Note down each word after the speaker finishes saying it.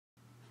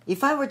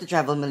If I were to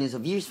travel millions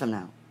of years from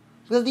now,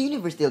 will the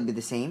universe still be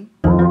the same?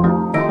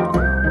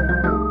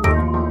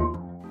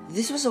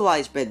 This was a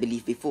widespread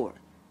belief before,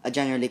 a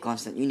generally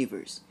constant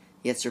universe.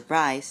 Yet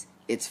surprise,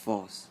 it's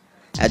false.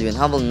 Edwin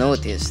Hubble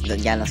noticed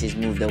that galaxies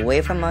moved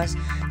away from us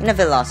in a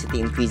velocity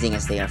increasing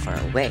as they are far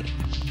away.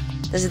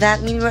 Does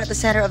that mean we're at the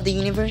center of the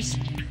universe?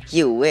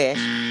 You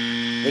wish.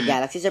 The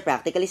galaxies are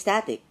practically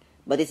static,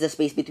 but it's the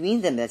space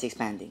between them that's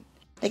expanding.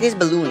 Like this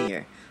balloon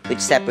here, which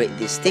separated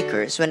these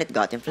stickers when it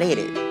got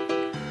inflated.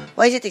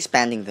 Why is it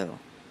expanding though?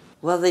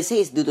 Well, they say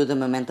it's due to the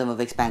momentum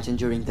of expansion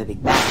during the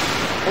Big Bang.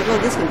 But will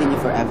this continue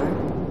forever?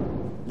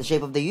 The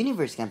shape of the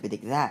universe can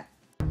predict that.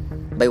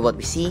 By what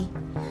we see,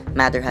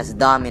 matter has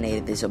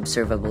dominated this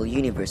observable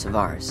universe of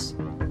ours.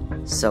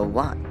 So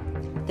what?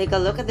 Take a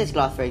look at this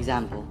cloth for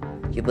example.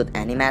 You put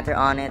any matter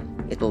on it,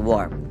 it will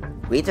warp.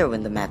 Greater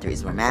when the matter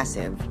is more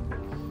massive.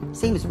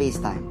 Same with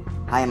space-time.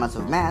 High amounts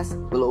of mass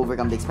will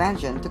overcome the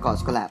expansion to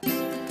cause collapse.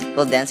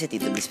 Well, density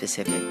to be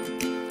specific.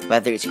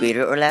 Whether it's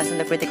greater or less than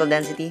the critical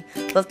density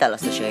will tell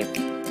us the shape.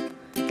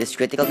 This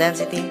critical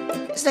density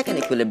is like an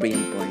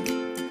equilibrium point.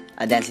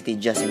 A density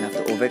just enough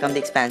to overcome the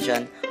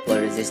expansion while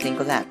resisting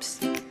collapse.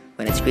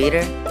 When it's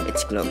greater,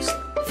 it's closed,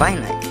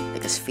 finite,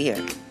 like a sphere.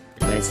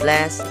 When it's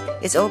less,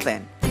 it's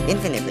open,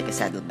 infinite like a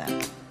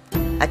saddlebag.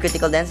 At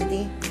critical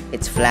density,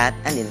 it's flat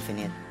and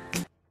infinite.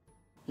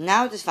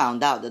 Now it is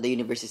found out that the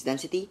universe's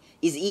density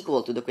is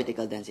equal to the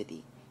critical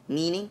density,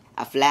 meaning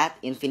a flat,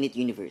 infinite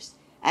universe,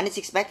 and it's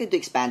expected to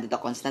expand at a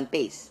constant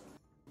pace.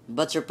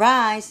 But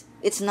surprise,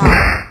 it's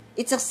not.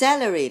 It's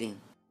accelerating.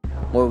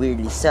 More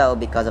weirdly so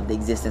because of the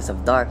existence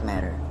of dark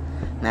matter,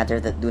 matter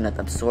that do not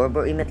absorb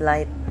or emit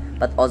light,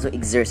 but also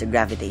exerts a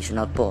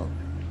gravitational pull.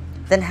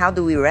 Then how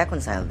do we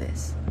reconcile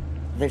this?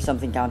 There's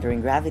something countering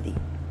gravity,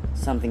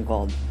 something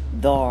called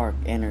dark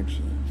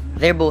energy.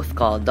 They're both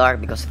called dark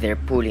because they're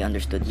poorly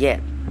understood yet,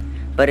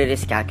 but it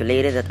is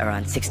calculated that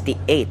around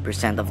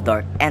 68% of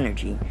dark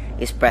energy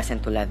is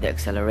present to let the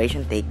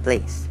acceleration take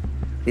place,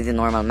 with the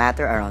normal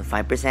matter around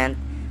 5%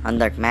 and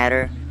dark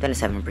matter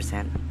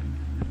 27%.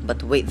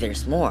 But wait,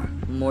 there's more.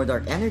 More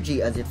dark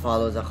energy as it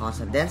follows a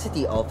constant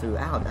density all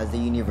throughout as the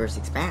universe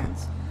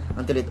expands,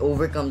 until it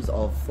overcomes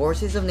all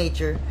forces of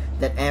nature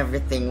that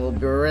everything will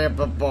be ripped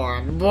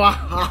apart.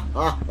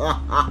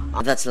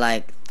 That's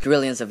like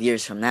trillions of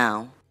years from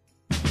now.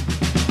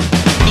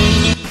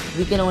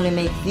 We can only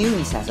make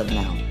theories as of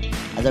now.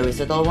 As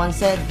Aristotle once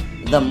said,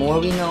 the more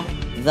we know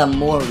we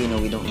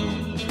don't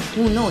know.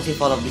 Who knows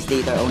if all of these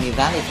data are only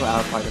valid for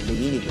our part of the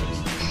universe,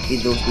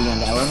 with those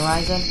beyond our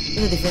horizon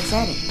in a different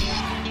setting.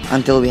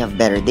 Until we have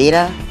better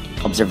data,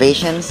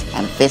 observations,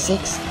 and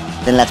physics,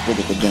 then let's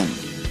predict again.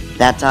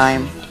 That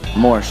time,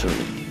 more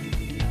surely.